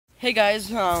Hey guys,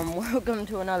 welcome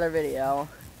to another video.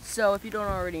 So if you don't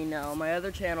already know, my other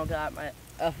channel got my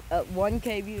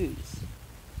 1K views.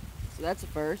 So that's a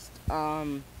first.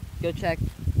 Go check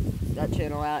that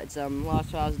channel out. It's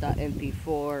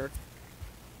lostfiles.mp4.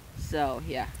 So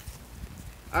yeah.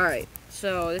 Alright,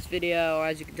 so this video,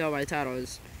 as you can tell by the title,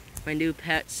 is my new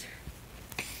pets.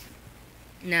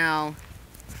 Now,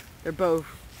 they're both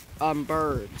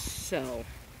birds, so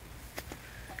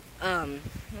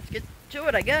let's get to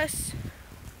it, I guess.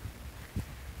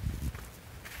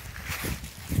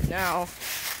 Now,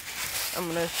 I'm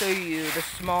gonna show you the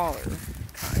smaller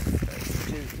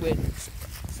kind, which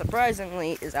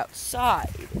surprisingly is outside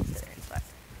instead of inside.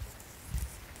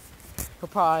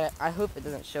 I hope it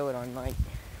doesn't show it on like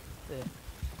the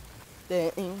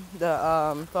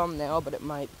thumbnail, but it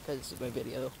might because this is my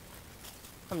video.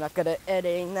 I'm not good at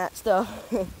editing that stuff.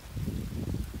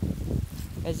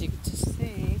 As you can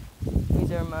see,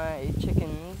 these are my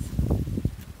chickens.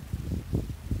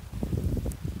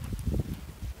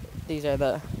 These are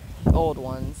the old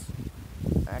ones.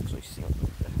 I actually see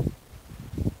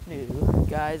the new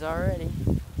guys already.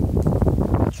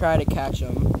 I'll try to catch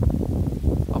them.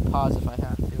 I'll pause if I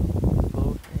have to.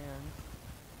 Both hands.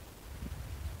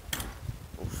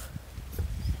 Oof.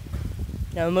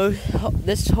 Now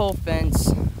this whole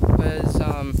fence was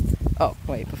oh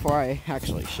wait, before I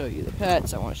actually show you the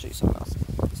pets, I want to show you something else.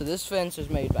 So this fence was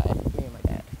made by me and my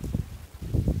dad.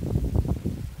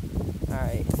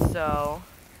 Alright, so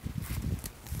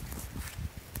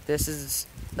this is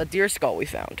a deer skull we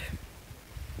found.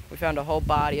 We found a whole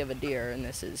body of a deer, and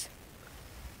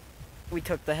we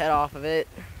took the head off of it.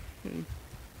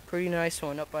 Pretty nice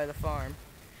one up by the farm.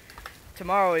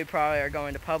 Tomorrow we probably are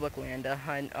going to public land to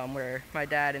hunt, where my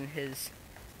dad and his,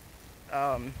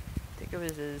 I think it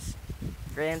was his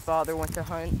grandfather went to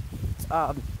hunt.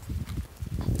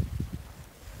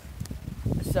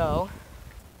 So,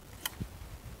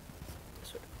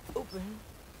 this would open.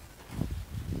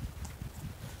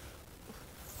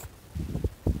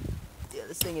 Yeah,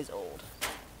 this thing is old,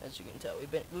 as you can tell.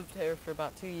 We've moved here for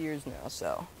about 2 years now,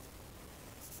 so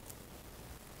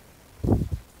I'm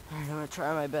gonna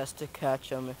try my best to catch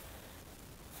them, at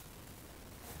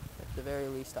the very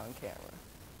least on camera.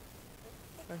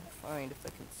 Trying to find if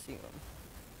I can see them.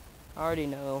 I already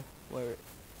know where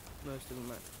most of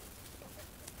them are.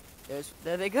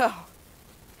 There they go.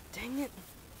 Dang it!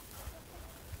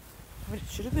 But it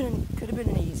could have been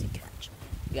an easy catch.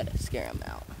 You gotta scare them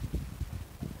out. I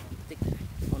think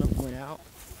one of them went out.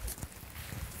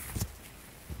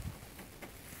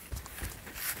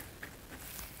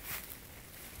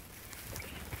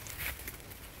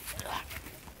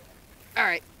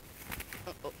 Alright.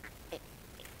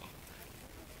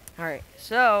 Alright,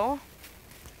 so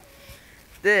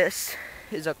this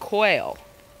is a quail.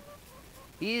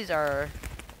 These are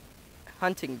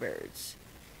hunting birds.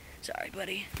 Sorry,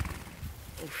 buddy.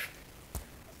 Oof.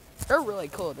 They're really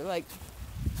cool. They're like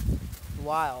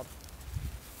wild.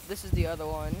 This is the other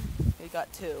one. We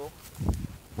got two.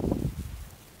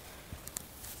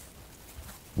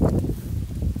 I'm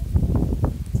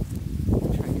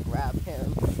trying to grab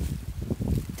him.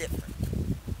 Different.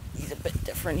 He's a bit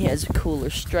different. He has a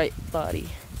cooler striped body.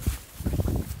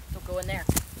 Don't go in there.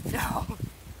 No.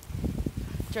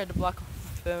 Tried to block my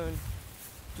phone.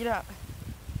 Get out.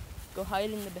 Go hide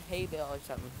in the hay bale or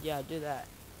something. Yeah, do that.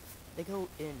 They go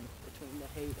in between the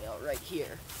hay bale right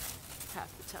here half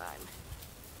the time.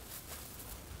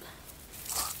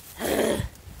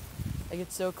 I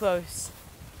get so close.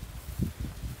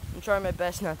 I'm trying my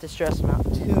best not to stress them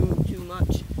out too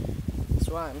much. That's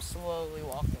why I'm slowly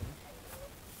walking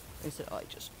instead of like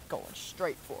just going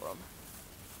straight for them.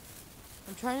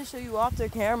 I'm trying to show you off the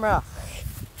camera.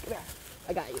 Come here.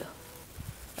 I got you.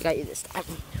 I got you this time.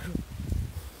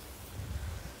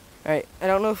 Alright, I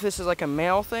don't know if this is like a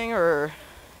male thing or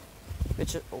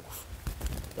it's just, oh,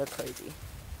 they're crazy.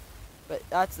 But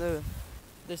that's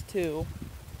there's two.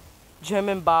 Jim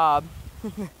and Bob.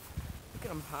 Look at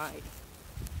them hide.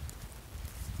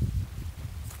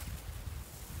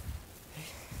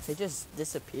 They just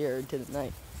disappeared to the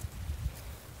night.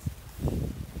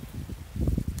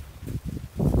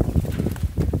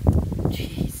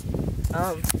 Jeez.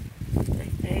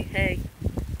 Hey.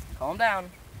 Calm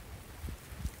down.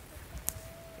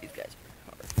 These guys are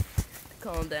hard.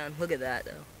 Calm down. Look at that,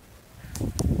 though.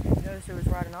 Notice it was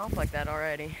riding off like that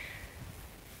already.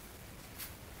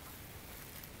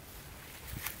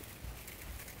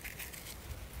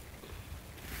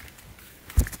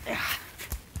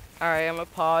 Alright, I'm gonna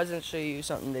pause and show you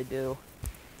something they do.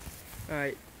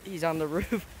 Alright, he's on the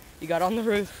roof. He got on the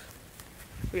roof.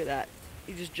 Look at that.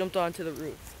 He just jumped onto the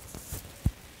roof.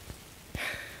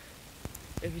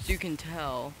 as you can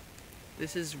tell,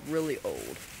 this is really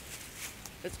old.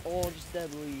 It's all just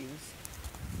dead leaves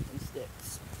and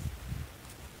sticks.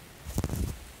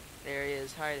 There he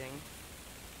is hiding.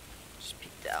 Just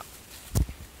peeked out.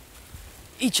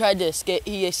 He tried to escape.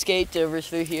 He escaped over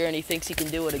through here, and he thinks he can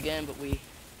do it again, but we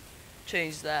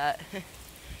changed that.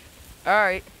 All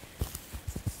right.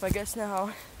 I guess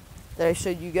now that I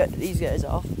showed you these guys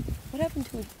off, what happened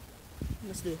to?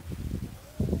 Let's do.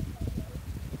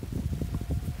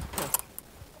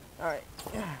 All right.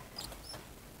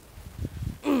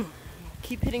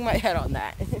 Keep hitting my head on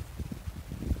that.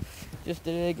 Just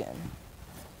did it again.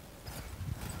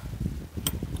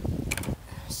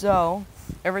 So,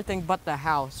 everything but the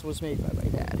house was made by my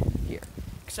dad here,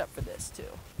 except for this too.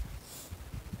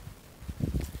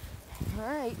 All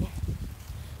right.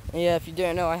 Yeah, if you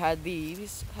didn't know, I had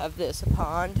these. Have this, a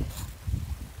pond,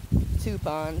 2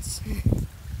 ponds.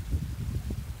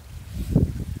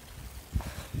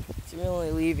 It's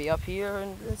really leafy up here,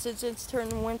 and it's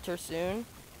turning winter soon.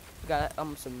 We got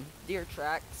some deer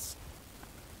tracks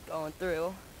going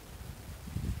through.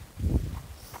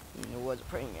 And there was a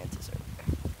praying mantis over there.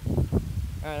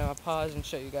 Alright, I'm gonna pause and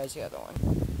show you guys the other one.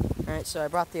 Alright, so I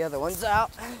brought the other ones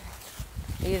out.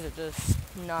 These are just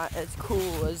not as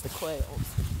cool as the quails.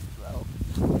 So,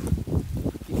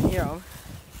 you can hear them.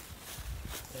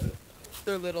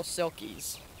 They're little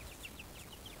silkies.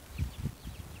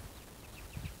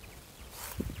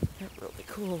 They're really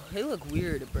cool. They look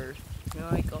weird at birth. You know,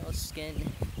 like all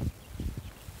skin.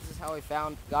 This is how we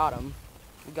got them.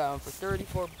 We got them for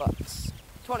 34 bucks.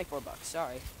 24 bucks,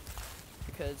 sorry.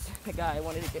 Because the guy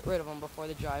wanted to get rid of them before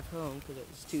the drive home because it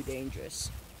was too dangerous.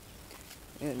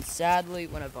 And sadly,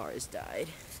 one of ours died.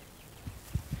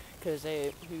 Because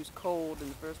he was cold in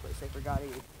the first place. They forgot he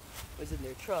was in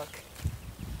their truck.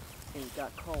 And he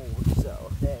got cold,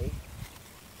 so they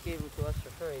gave him to us for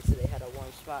free, so they had a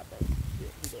warm spot, but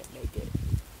he didn't make it.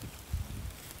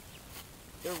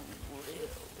 They're really...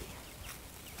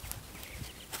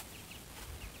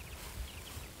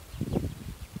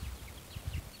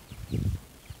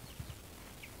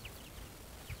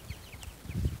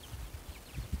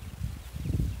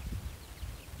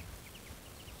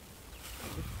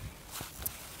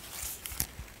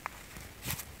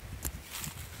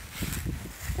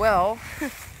 Well,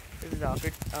 this is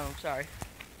awkward. Sorry.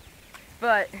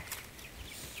 But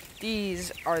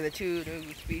these are the 2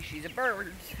 new species of birds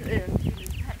and 2 new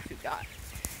pets we got.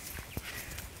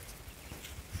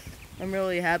 I'm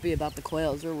really happy about the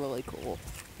quails. They're really cool.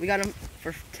 We got them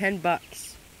for 10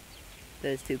 bucks.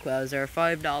 Those 2 quails are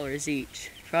 $5 each.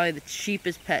 Probably the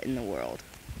cheapest pet in the world.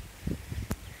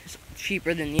 It's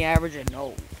cheaper than the average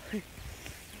anole.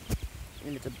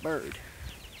 And it's a bird.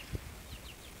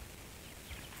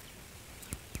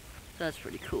 That's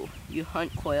pretty cool. You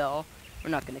hunt quail.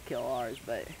 We're not going to kill ours,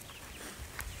 but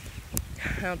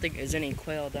I don't think there's any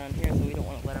quail down here, so we don't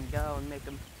want to let them go and make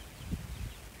them,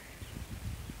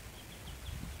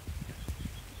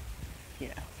 you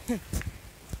know,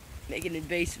 make an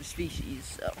invasive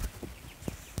species, so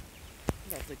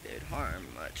I don't think they'd harm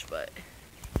much, but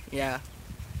yeah,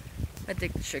 I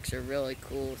think the chicks are really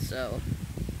cool, so,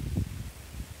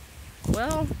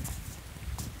 well,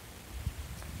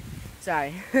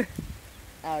 sorry.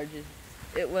 Allergies.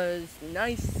 It was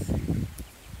nice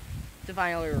to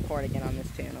finally record again on this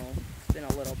channel. It's been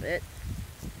a little bit.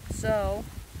 So,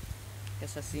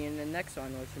 guess I'll see you in the next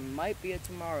one, which might be a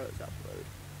tomorrow's upload.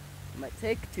 It might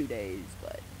take 2 days,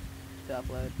 but to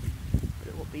upload. But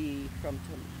it will be from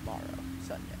tomorrow,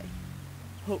 Sunday.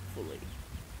 Hopefully.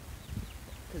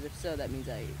 Because if so, that means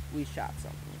we shot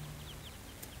something.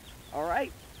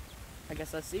 Alright. I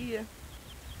guess I'll see you.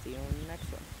 See you on the next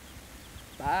one.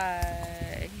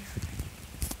 Bye.